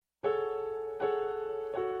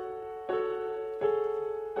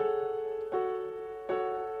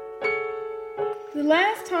The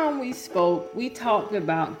last time we spoke, we talked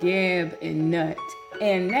about Geb and Nut,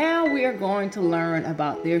 and now we are going to learn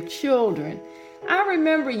about their children. I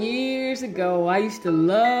remember years ago, I used to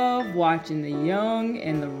love watching The Young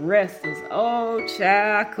and the Restless. Oh,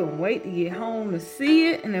 child, I couldn't wait to get home to see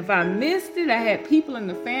it, and if I missed it, I had people in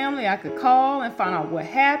the family I could call and find out what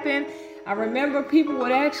happened. I remember people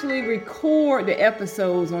would actually record the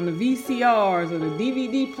episodes on the VCRs or the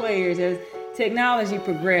DVD players as technology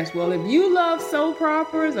progressed. Well, if you love soap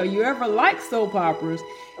operas or you ever like soap operas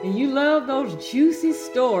and you love those juicy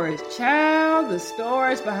stories, child, the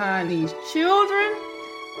stories behind these children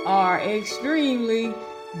are extremely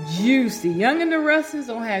juicy. Young and the Restless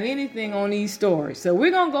don't have anything on these stories. So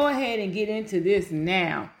we're going to go ahead and get into this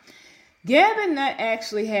now. Geb and Nut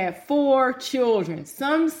actually had 4 children.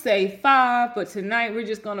 Some say 5, but tonight we're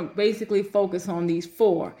just going to basically focus on these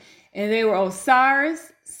 4. And they were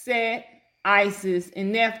Osiris, Set, Isis,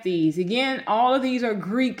 and Nephthys. Again, all of these are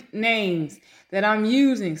Greek names that I'm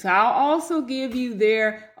using. So I'll also give you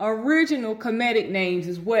their original Kemetic names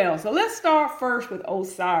as well. So let's start first with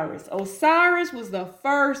Osiris. Osiris was the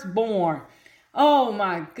firstborn. Oh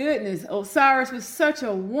my goodness. Osiris was such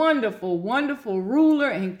a wonderful, wonderful ruler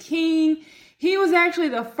and king. He was actually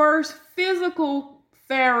the first physical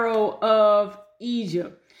pharaoh of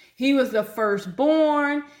Egypt. He was the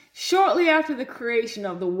firstborn shortly after the creation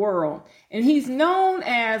of the world. And he's known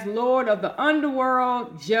as Lord of the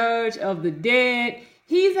Underworld, Judge of the Dead.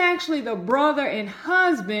 He's actually the brother and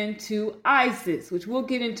husband to Isis, which we'll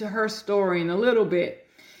get into her story in a little bit.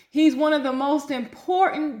 He's one of the most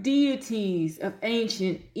important deities of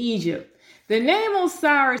ancient Egypt. The name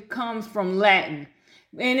Osiris comes from Latin,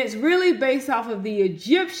 and it's really based off of the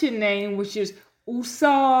Egyptian name, which is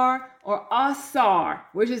Usar or Asar,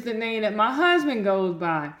 which is the name that my husband goes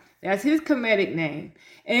by. That's his Kemetic name.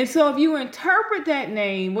 And so if you interpret that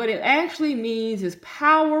name, what it actually means is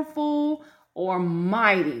powerful or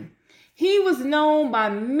mighty. He was known by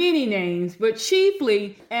many names, but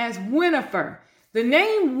chiefly as Winnefer. The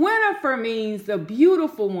name Winnefer means the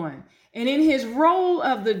beautiful one. And in his role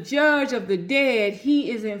of the judge of the dead,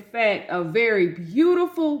 he is in fact a very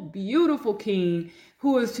beautiful, beautiful king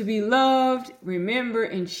who is to be loved,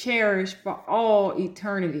 remembered, and cherished for all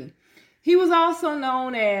eternity. He was also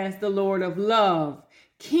known as the Lord of Love,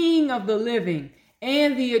 King of the Living,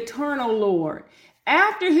 and the Eternal Lord.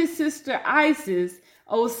 After his sister Isis,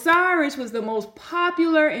 Osiris was the most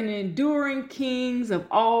popular and enduring kings of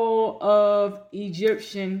all of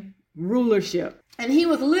Egyptian rulership. And he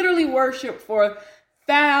was literally worshipped for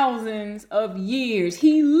thousands of years.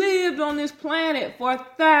 He lived on this planet for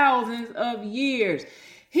thousands of years.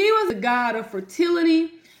 He was a god of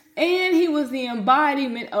fertility, and he was the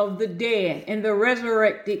embodiment of the dead and the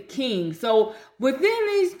resurrected king. So within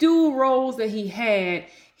these dual roles that he had,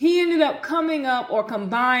 he ended up coming up or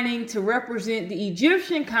combining to represent the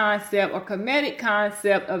Egyptian concept or Kemetic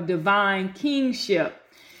concept of divine kingship.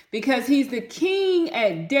 Because he's the king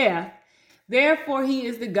at death, therefore he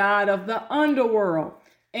is the god of the underworld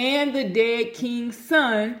and the dead king's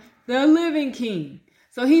son, the living king.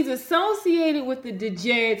 So he's associated with the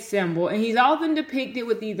Djed symbol, and he's often depicted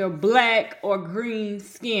with either black or green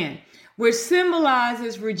skin, which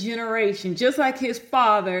symbolizes regeneration, just like his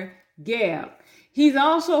father, Geb. He's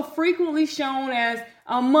also frequently shown as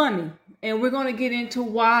a mummy, and we're going to get into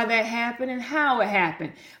why that happened and how it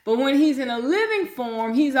happened. But when he's in a living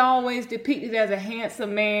form, he's always depicted as a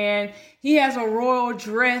handsome man. He has a royal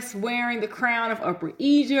dress wearing the crown of Upper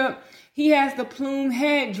Egypt. He has the plume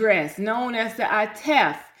headdress known as the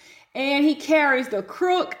Atef, and he carries the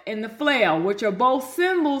crook and the flail, which are both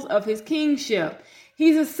symbols of his kingship.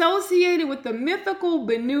 He's associated with the mythical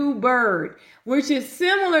Benu bird, which is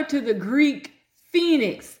similar to the Greek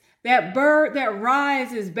phoenix, that bird that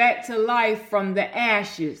rises back to life from the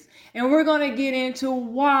ashes. And we're going to get into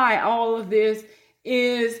why all of this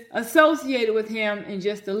is associated with him in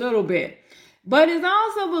just a little bit. But it's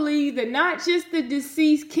also believed that not just the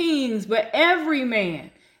deceased kings, but every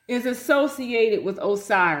man is associated with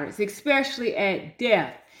Osiris, especially at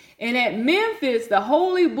death. And at Memphis, the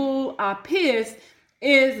holy bull Apis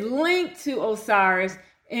is linked to Osiris,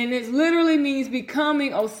 and it literally means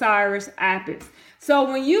becoming Osiris Apis.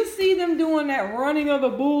 So when you see them doing that running of the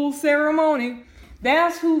bull ceremony,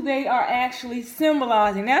 that's who they are actually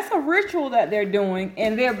symbolizing. That's a ritual that they're doing,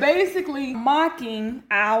 and they're basically mocking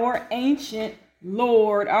our ancient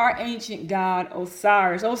Lord, our ancient god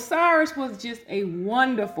Osiris. Osiris was just a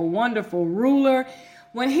wonderful, wonderful ruler.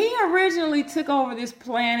 When he originally took over this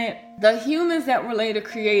planet, the humans that were later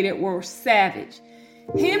created were savage.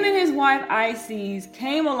 Him and his wife Isis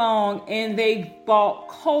came along and they brought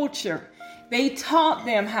culture. They taught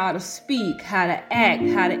them how to speak, how to act,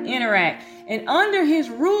 how to interact. And under his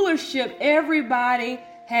rulership, everybody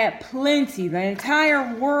had plenty. The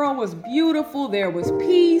entire world was beautiful. There was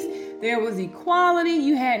peace. There was equality.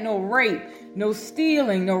 You had no rape, no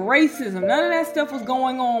stealing, no racism. None of that stuff was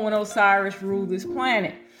going on when Osiris ruled this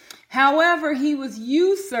planet. However, he was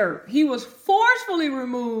usurped. He was forcefully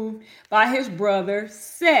removed by his brother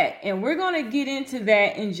Set. And we're going to get into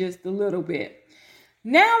that in just a little bit.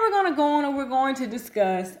 Now we're going to go on and we're going to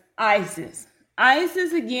discuss Isis.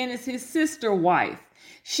 Isis, again, is his sister wife.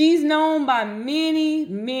 She's known by many,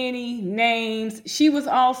 many names. She was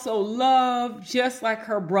also loved just like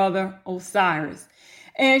her brother Osiris.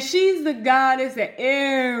 And she's the goddess that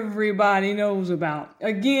everybody knows about.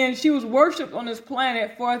 Again, she was worshipped on this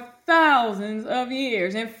planet for thousands of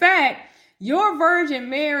years. In fact, your Virgin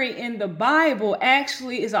Mary in the Bible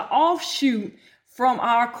actually is an offshoot from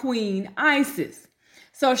our queen Isis.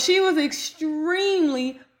 So she was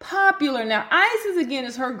extremely popular. Now, Isis, again,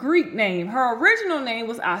 is her Greek name. Her original name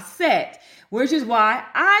was Aset, which is why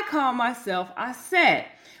I call myself Aset.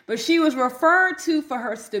 But she was referred to for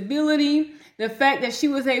her stability, the fact that she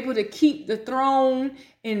was able to keep the throne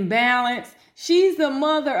in balance. She's the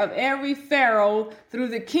mother of every pharaoh through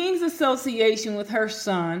the king's association with her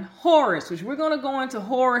son, Horus, which we're going to go into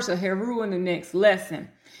Horus or Heru in the next lesson.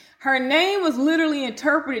 Her name was literally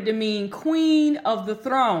interpreted to mean queen of the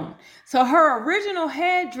throne. So her original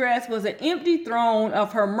headdress was an empty throne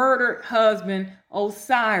of her murdered husband,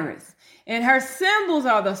 Osiris. And her symbols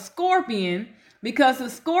are the scorpion, because the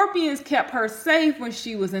scorpions kept her safe when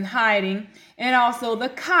she was in hiding, and also the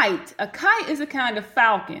kite. A kite is a kind of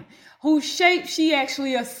falcon whose shape she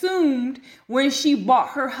actually assumed when she brought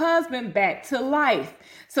her husband back to life.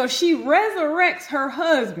 So she resurrects her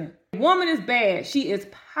husband. A woman is bad. She is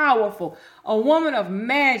powerful. A woman of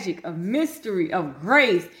magic, of mystery, of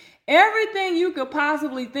grace. Everything you could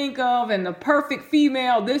possibly think of in the perfect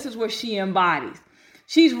female, this is what she embodies.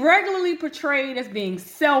 She's regularly portrayed as being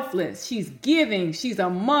selfless. She's giving. She's a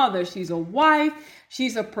mother. She's a wife.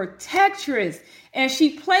 She's a protectress. And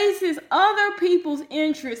she places other people's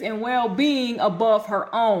interests and well-being above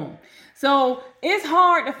her own. So it's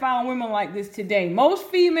hard to find women like this today. Most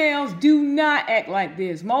females do not act like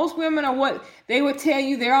this. Most women are what they would tell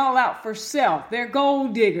you, they're all out for self. They're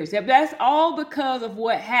gold diggers. That's all because of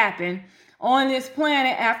what happened on this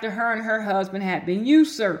planet after her and her husband had been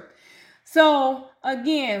usurped. So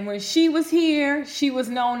again, when she was here, she was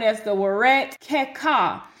known as the Weret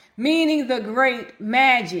Keka, meaning the great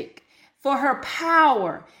magic, for her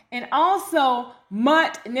power, and also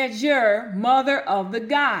Mut Nejer, mother of the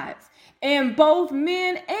gods. And both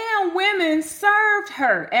men and women served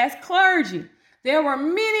her as clergy. There were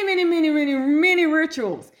many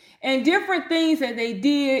rituals and different things that they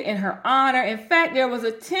did in her honor. In fact, there was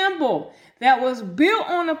a temple that was built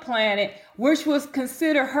on the planet, which was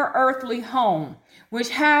considered her earthly home, which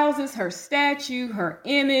houses her statue, her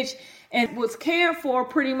image, and was cared for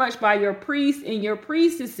pretty much by your priests and your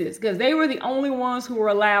priestesses, because they were the only ones who were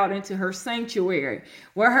allowed into her sanctuary,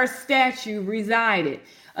 where her statue resided.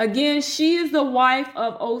 Again, she is the wife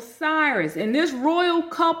of Osiris. And this royal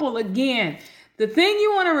couple, again, the thing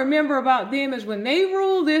you want to remember about them is when they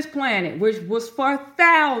ruled this planet, which was for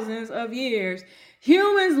thousands of years,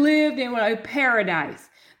 humans lived in a paradise.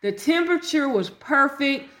 The temperature was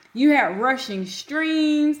perfect. You had rushing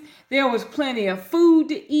streams. There was plenty of food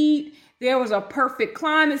to eat. There was a perfect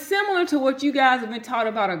climate, similar to what you guys have been taught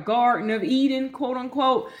about a Garden of Eden, quote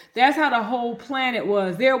unquote. That's how the whole planet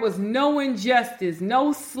was. There was no injustice,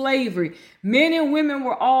 no slavery. Men and women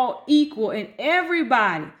were all equal, and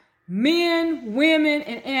everybody, men, women,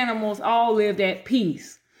 and animals, all lived at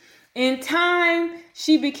peace. In time,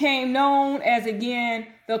 she became known as, again,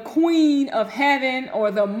 the Queen of Heaven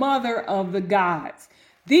or the Mother of the Gods.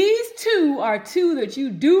 These two are two that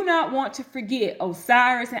you do not want to forget,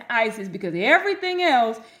 Osiris and Isis, because everything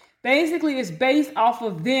else basically is based off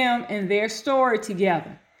of them and their story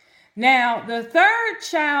together. Now, the third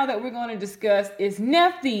child that we're going to discuss is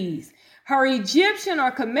Nephthys. Her Egyptian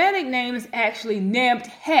or Kemetic name is actually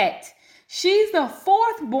Nebhet. She's the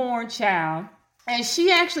fourth born child, and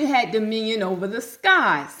she actually had dominion over the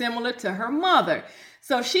sky, similar to her mother.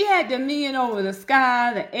 So she had dominion over the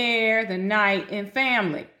sky, the air, the night, and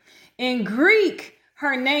family. In Greek,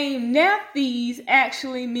 her name Nephthys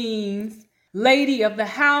actually means lady of the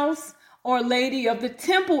house or lady of the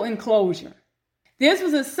temple enclosure. This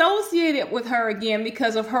was associated with her again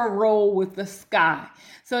because of her role with the sky.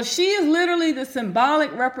 So she is literally the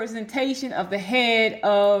symbolic representation of the head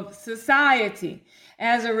of society.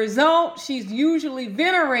 As a result, she's usually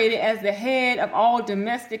venerated as the head of all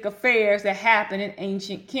domestic affairs that happen in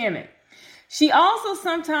ancient Kemet. She also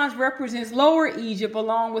sometimes represents Lower Egypt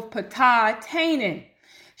along with Ptah Tanit.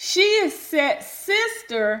 She is Set's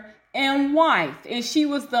sister and wife, and she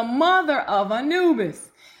was the mother of Anubis.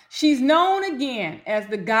 She's known again as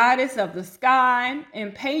the goddess of the sky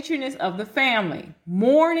and patroness of the family,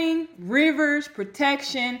 mourning, rivers,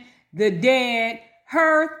 protection, the dead,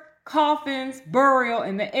 hearth, coffins, burial,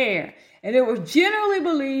 and the air. And it was generally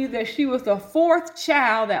believed that she was the fourth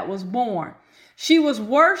child that was born. She was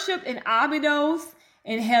worshipped in Abydos,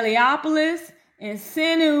 in Heliopolis, in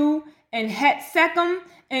Sinu, and Hatsekhem,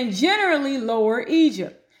 and generally Lower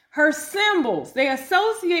Egypt. Her symbols, they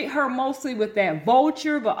associate her mostly with that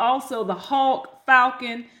vulture, but also the hawk,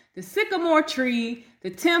 falcon, the sycamore tree, the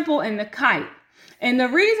temple, and the kite. And the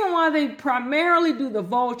reason why they primarily do the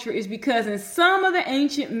vulture is because in some of the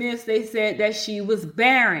ancient myths, they said that she was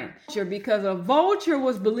barren. Because a vulture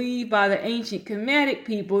was believed by the ancient Kemetic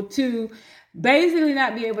people to basically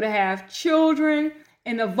not be able to have children,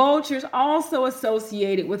 and the vultures also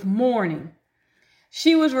associated with mourning.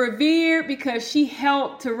 She was revered because she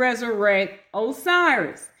helped to resurrect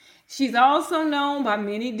Osiris. She's also known by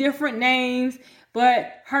many different names,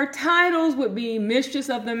 but her titles would be Mistress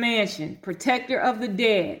of the Mansion, Protector of the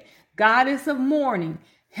Dead, Goddess of Mourning,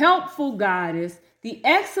 Helpful Goddess, the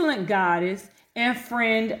Excellent Goddess, and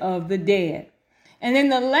Friend of the Dead. And then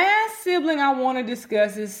the last sibling I want to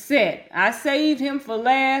discuss is Set. I saved him for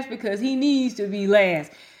last because he needs to be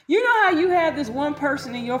last. You know how you have this one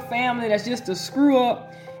person in your family that's just a screw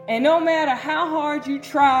up, and no matter how hard you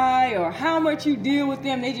try or how much you deal with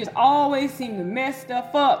them, they just always seem to mess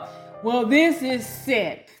stuff up? Well, this is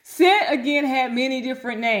Set. Set, again, had many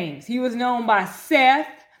different names. He was known by Seth,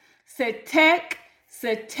 Setek,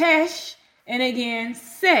 Setesh, and again,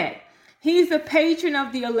 Set. He's the patron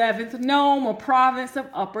of the 11th nome or province of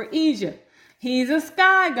Upper Egypt. He's a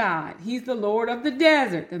sky god. He's the lord of the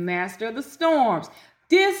desert, the master of the storms,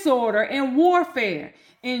 disorder, and warfare.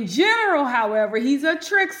 In general, however, he's a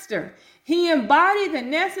trickster. He embodied the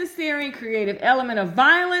necessary and creative element of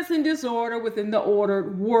violence and disorder within the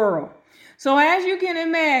ordered world. So as you can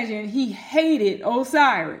imagine, he hated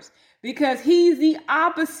Osiris because he's the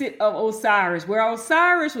opposite of Osiris. Where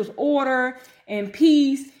Osiris was order and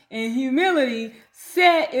peace and humility,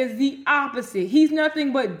 Set is the opposite. He's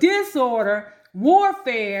nothing but disorder,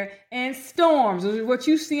 warfare, and storms. This is what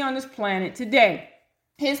you see on this planet today.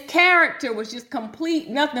 His character was just complete,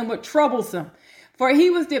 nothing but troublesome, for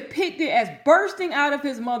he was depicted as bursting out of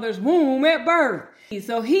his mother's womb at birth.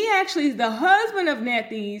 So he actually is the husband of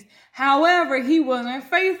Nephthys. However, he wasn't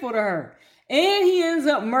faithful to her. And he ends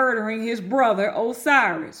up murdering his brother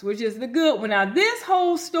Osiris, which is the good one. Now, this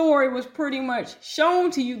whole story was pretty much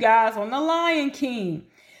shown to you guys on The Lion King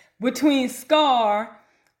between Scar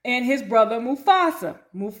and his brother Mufasa.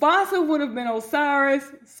 Mufasa would have been Osiris.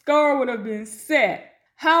 Scar would have been Set.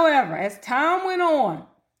 However, as time went on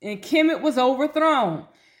and Kemet was overthrown,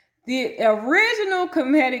 the original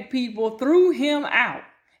Kemetic people threw him out.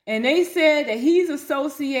 And they said that he's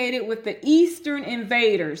associated with the Eastern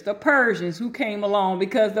invaders, the Persians who came along,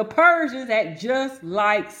 because the Persians act just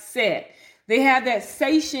like Set. They have that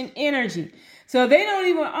Satian energy. So they don't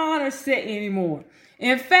even honor Set anymore.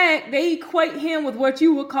 In fact, they equate him with what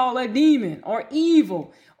you would call a demon or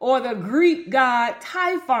evil, or the Greek god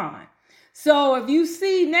Typhon. So if you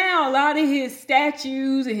see now, a lot of his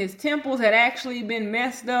statues and his temples had actually been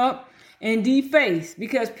messed up and defaced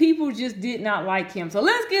because people just did not like him. So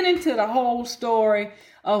let's get into the whole story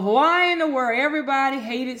of why in the world everybody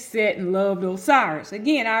hated Set and loved Osiris.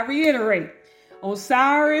 Again, I reiterate,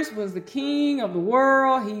 Osiris was the king of the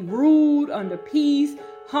world. He ruled under peace,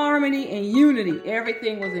 harmony, and unity.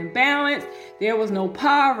 Everything was in balance. There was no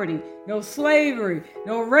poverty, no slavery,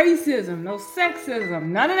 no racism, no sexism.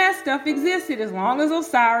 None of that stuff existed as long as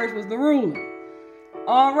Osiris was the ruler.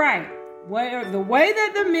 All right. Well, the way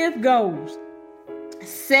that the myth goes,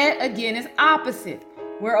 Set again is opposite.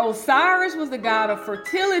 Where Osiris was the god of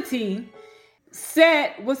fertility,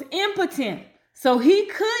 Set was impotent. So he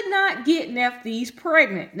could not get Nephthys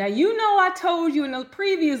pregnant. Now, you know I told you in the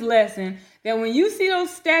previous lesson that when you see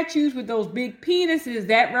those statues with those big penises,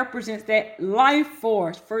 that represents that life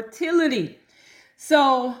force, fertility.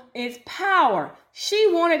 So it's power.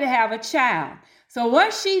 She wanted to have a child. So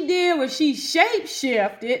what she did was she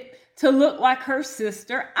shape-shifted to look like her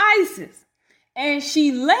sister Isis. And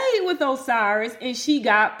she laid with Osiris and she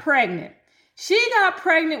got pregnant. She got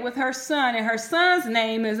pregnant with her son, and her son's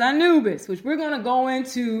name is Anubis, which we're going to go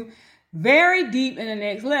into very deep in the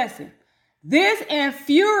next lesson. This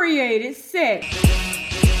infuriated Set.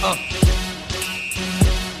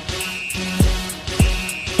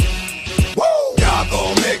 Woo! Y'all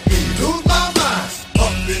gonna make me lose my mind.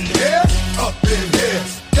 Up in here,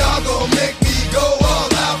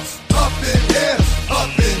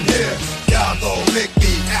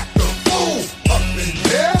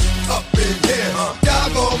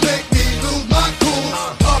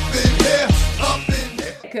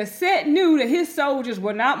 because Set knew that his soldiers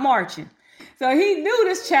were not marching. So he knew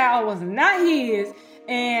this child was not his,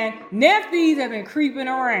 and Nephthys had been creeping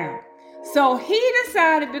around. So he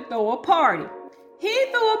decided to throw a party. He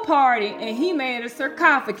threw a party and he made a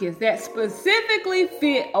sarcophagus that specifically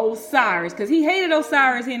fit Osiris, because he hated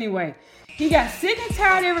Osiris anyway. He got sick and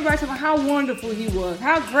tired of everybody talking about how wonderful he was,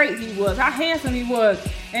 how great he was, how handsome he was,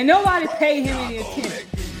 and nobody paid him any attention.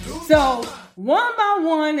 So one by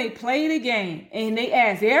one, they played a game, and they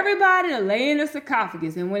asked everybody to lay in the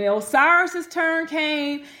sarcophagus. And when Osiris's turn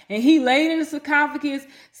came and he laid in the sarcophagus,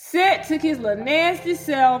 Set took his little nasty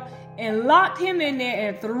self and locked him in there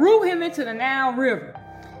and threw him into the Nile River.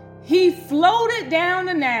 He floated down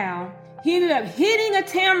the Nile. He ended up hitting a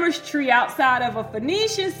tamarisk tree outside of a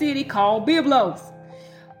Phoenician city called Byblos.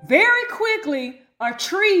 Very quickly, a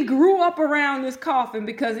tree grew up around this coffin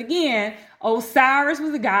because, again, Osiris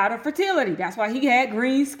was the god of fertility. That's why he had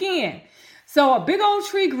green skin. So a big old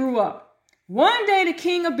tree grew up. One day, the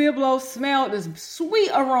king of Byblos smelled this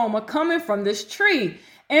sweet aroma coming from this tree.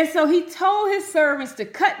 And so he told his servants to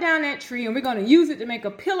cut down that tree, and we're going to use it to make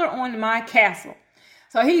a pillar on my castle.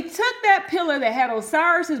 So he took that pillar that had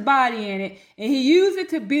Osiris's body in it, and he used it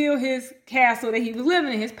to build his castle that he was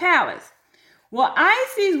living in, his palace. Well,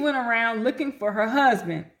 Isis went around looking for her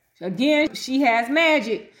husband. Again, she has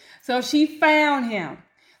magic, so she found him.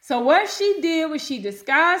 So what she did was she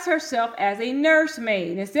disguised herself as a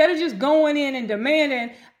nursemaid. Instead of just going in and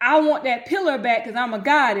demanding, I want that pillar back because I'm a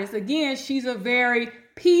goddess. Again, she's a very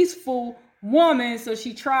peaceful woman, so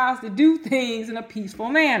she tries to do things in a peaceful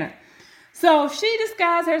manner. So she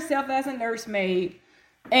disguised herself as a nursemaid,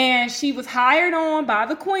 and she was hired on by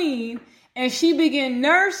the queen, and she began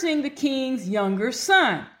nursing the king's younger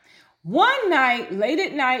son. One night, late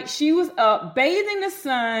at night, she was up bathing the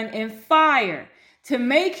son in fire to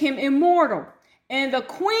make him immortal. And the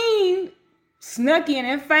queen snuck in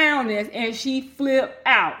and found this, and she flipped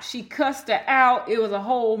out. She cussed her out. It was a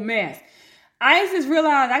whole mess. Isis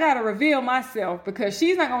realized I got to reveal myself because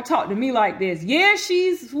she's not going to talk to me like this. Yeah,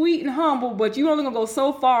 she's sweet and humble, but you're only going to go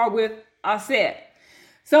so far with Aset.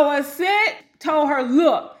 So Aset told her,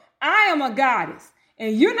 look, I am a goddess,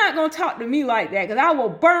 and you're not going to talk to me like that because I will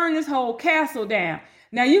burn this whole castle down.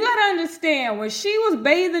 Now, you got to understand, when she was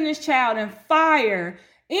bathing this child in fire,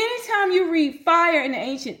 anytime you read fire in the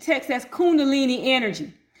ancient text, that's Kundalini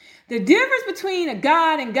energy. The difference between a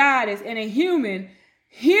god and goddess and a human,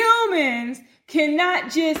 humans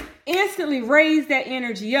cannot just instantly raise that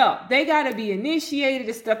energy up. They got to be initiated,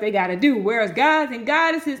 the stuff they got to do. Whereas gods and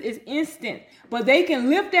goddesses is instant, but they can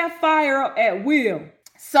lift that fire up at will.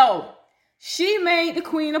 So she made the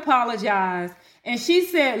queen apologize, and she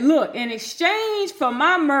said, look, in exchange for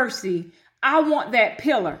my mercy, I want that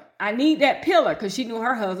pillar. I need that pillar, because she knew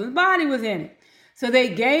her husband's body was in it. So they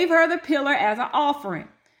gave her the pillar as an offering.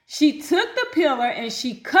 She took the pillar and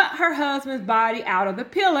she cut her husband's body out of the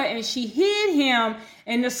pillar, and she hid him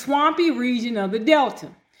in the swampy region of the Delta.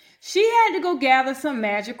 She had to go gather some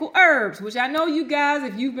magical herbs, which I know you guys,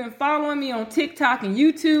 if you've been following me on TikTok and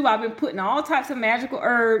YouTube, I've been putting all types of magical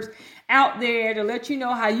herbs out there to let you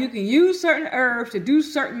know how you can use certain herbs to do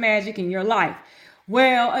certain magic in your life.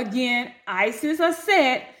 Well, again, Isis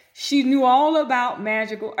Aset, she knew all about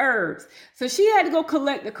magical herbs. So she had to go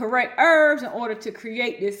collect the correct herbs in order to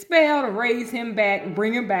create this spell to raise him back and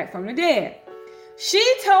bring him back from the dead. She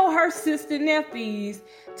told her sister Nephthys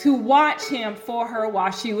to watch him for her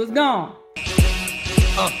while she was gone.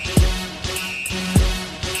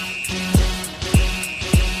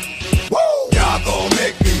 Y'all gon'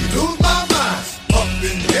 make me lose my mind. Up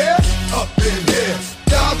in here, up in here.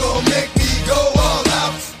 Y'all gon' make me go all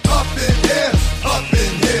out. Up in here, up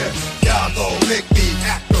in here. Y'all gon' make me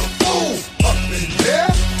act a fool. Up in here,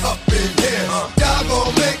 up in here. Y'all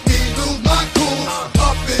gon' make me lose my cool.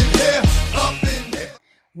 Up in here, up in here.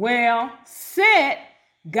 Well, Set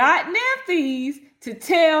got Nephthys to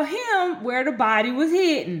tell him where the body was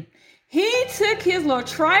hidden. He took his little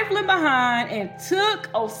trifling behind and took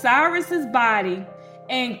Osiris's body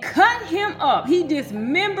and cut him up. He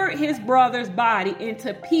dismembered his brother's body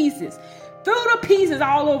into pieces, threw the pieces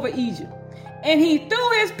all over Egypt, and he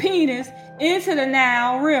threw his penis into the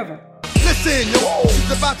Nile River. Listen, yo,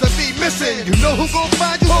 she's about to be missing. You know who gon'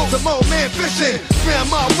 find you? Some old man fishing.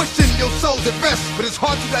 Grandma wishing your soul's at rest, but it's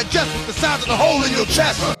hard to digest with the size of the hole in your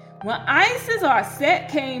chest. When Isis or Set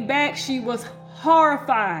came back, she was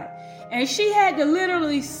horrified. And she had to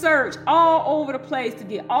literally search all over the place to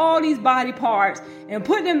get all these body parts and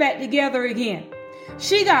put them back together again.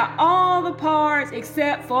 She got all the parts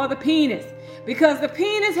except for the penis, because the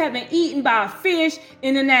penis had been eaten by a fish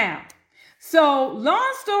in the Nile. So,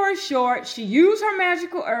 long story short, she used her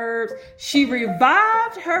magical herbs. She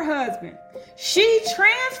revived her husband. She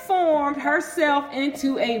transformed herself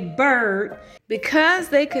into a bird. Because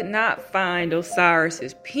they could not find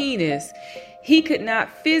Osiris's penis, he could not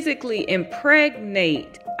physically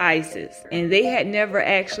impregnate Isis, and they had never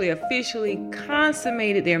actually officially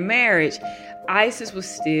consummated their marriage. Isis was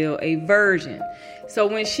still a virgin. So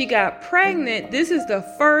when she got pregnant, this is the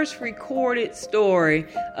first recorded story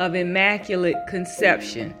of Immaculate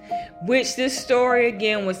Conception, which this story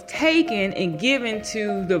again was taken and given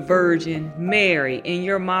to the Virgin Mary in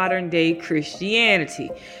your modern day Christianity.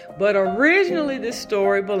 But originally this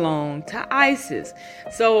story belonged to Isis.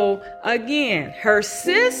 So again, her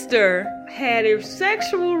sister had a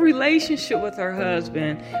sexual relationship with her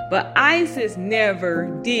husband, but Isis never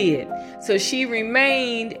did. So she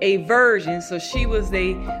remained a virgin, so she was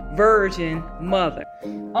a virgin mother.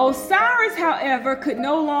 Osiris, however, could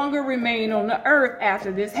no longer remain on the earth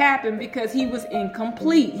after this happened because he was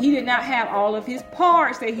incomplete. He did not have all of his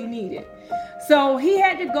parts that he needed. So he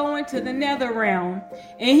had to go into the nether realm,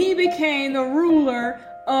 and he became the ruler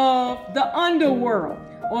of the underworld,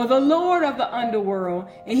 or the lord of the underworld,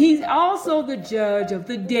 and he's also the judge of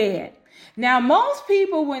the dead. Now, most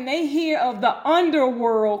people, when they hear of the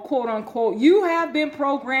underworld, quote unquote, you have been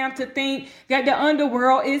programmed to think that the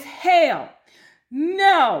underworld is hell.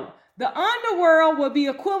 No, the underworld will be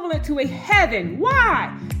equivalent to a heaven.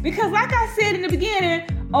 Why? Because like I said in the beginning,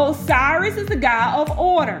 Osiris is the god of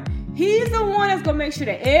order. He's the one that's going to make sure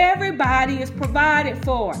that everybody is provided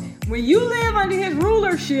for. When you live under his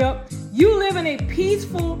rulership, you live in a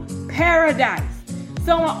peaceful paradise.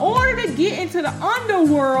 So in order to get into the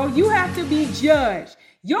underworld, you have to be judged.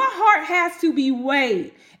 Your heart has to be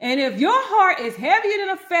weighed. And if your heart is heavier than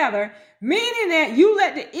a feather, meaning that you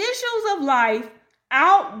let the issues of life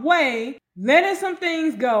outweigh letting some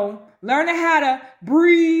things go, learning how to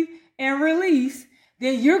breathe and release,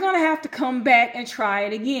 then you're going to have to come back and try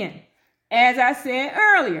it again. As I said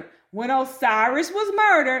earlier, when Osiris was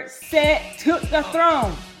murdered, Set took the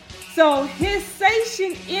throne. So his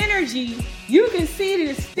Satian energy, you can see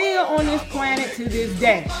that it's still on this planet to this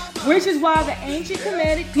day, which is why the ancient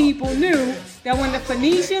Kemetic people knew that when the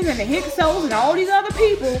Phoenicians and the Hyksos and all these other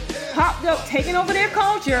people popped up, taking over their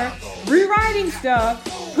culture, rewriting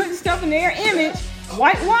stuff, putting stuff in their image,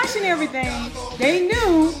 whitewashing everything, they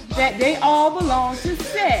knew that they all belonged to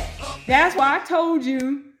Set. That's why I told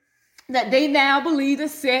you that they now believe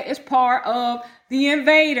that Set is part of the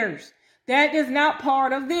invaders. That is not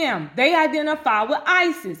part of them. They identify with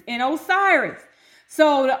Isis and Osiris.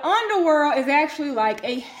 So the underworld is actually like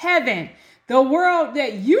a heaven. The world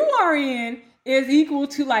that you are in is equal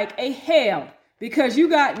to like a hell because you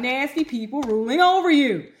got nasty people ruling over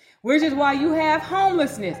you, which is why you have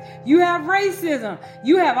homelessness, you have racism,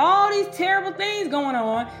 you have all these terrible things going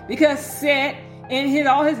on because Set and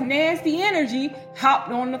all his nasty energy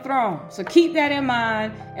hopped on the throne. So keep that in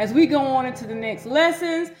mind as we go on into the next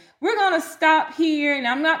lessons. We're going to stop here, and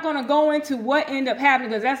I'm not going to go into what ended up happening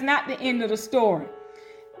because that's not the end of the story.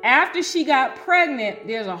 After she got pregnant,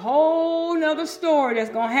 there's a whole nother story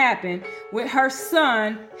that's going to happen with her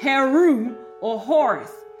son, Heru, or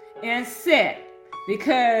Horus, and Set,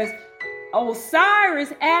 because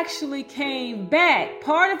Osiris actually came back.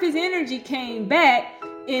 Part of his energy came back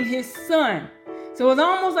in his son. So it's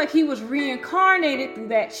almost like he was reincarnated through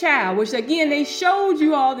that child, which again, they showed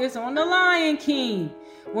you all this on The Lion King.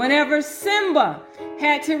 Whenever Simba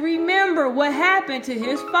had to remember what happened to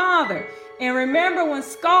his father. And remember when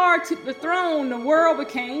Scar took the throne, the world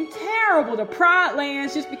became terrible. The Pride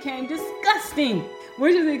Lands just became disgusting,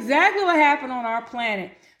 which is exactly what happened on our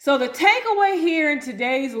planet. So the takeaway here in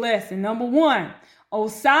today's lesson, number one,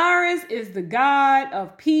 Osiris is the god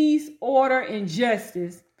of peace, order, and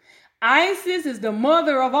justice. Isis is the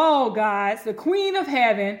mother of all gods, the queen of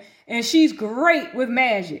heaven, and she's great with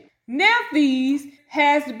magic. Nephthys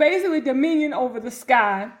has basically dominion over the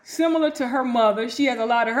sky, similar to her mother. She has a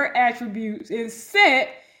lot of her attributes. And Set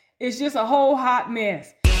is just a whole hot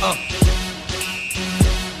mess.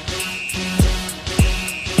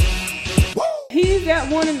 He's that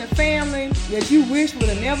one in the family that you wish would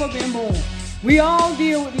have never been born. We all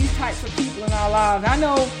deal with these types of people in our lives. I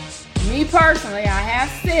know, me personally, I have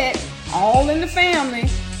Set all in the family,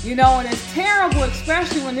 and it's terrible,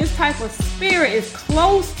 especially when this type of spirit is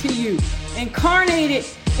close to you, incarnated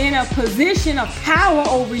in a position of power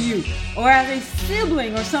over you, or as a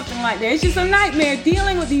sibling or something like that. It's just a nightmare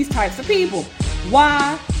dealing with these types of people.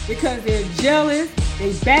 Why? Because they're jealous,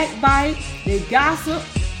 they backbite, they gossip,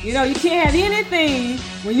 You know, you can't have anything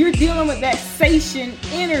when you're dealing with that Satan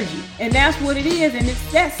energy. And that's what it is. And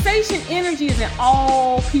that Satan energy is in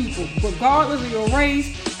all people, regardless of your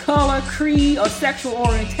race, color, creed, or sexual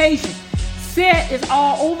orientation. Set is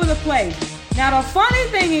all over the place. Now, the funny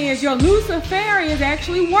thing is your Luciferians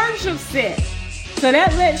actually worship Set. So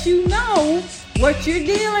that lets you know what you're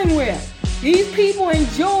dealing with. These people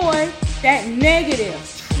enjoy that negative,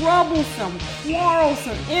 troublesome,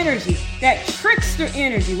 quarrelsome energy, that trickster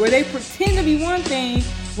energy where they pretend to be one thing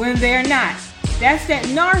when they're not. That's that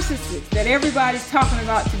narcissist that everybody's talking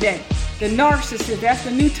about today. The narcissist, that's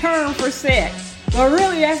the new term for Set. But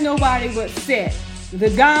really, that's nobody but Set, the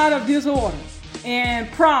god of disorder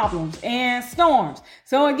and problems and storms.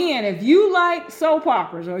 So again, if you like soap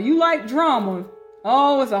operas or you like drama,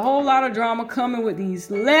 it's a whole lot of drama coming with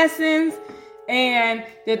these lessons. And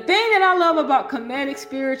the thing that I love about comedic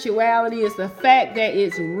spirituality is the fact that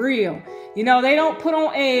it's real. You know, they don't put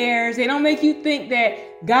on airs. They don't make you think that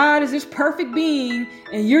God is this perfect being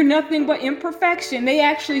and you're nothing but imperfection. They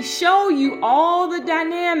actually show you all the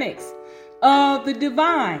dynamics of the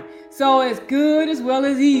divine. So it's good as well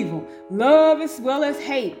as evil, love as well as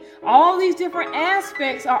hate. All these different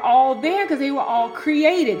aspects are all there because they were all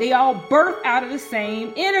created. They all birthed out of the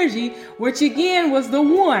same energy, which again was the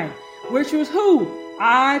one, which was who?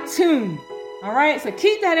 Atun. All right, so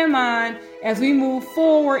keep that in mind as we move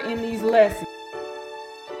forward in these lessons.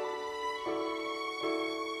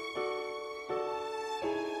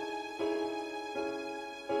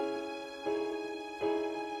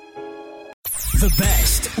 The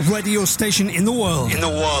best radio station in the world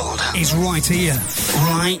is right here,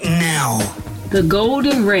 right now. The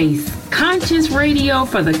Golden Race, conscious radio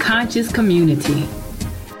for the conscious community.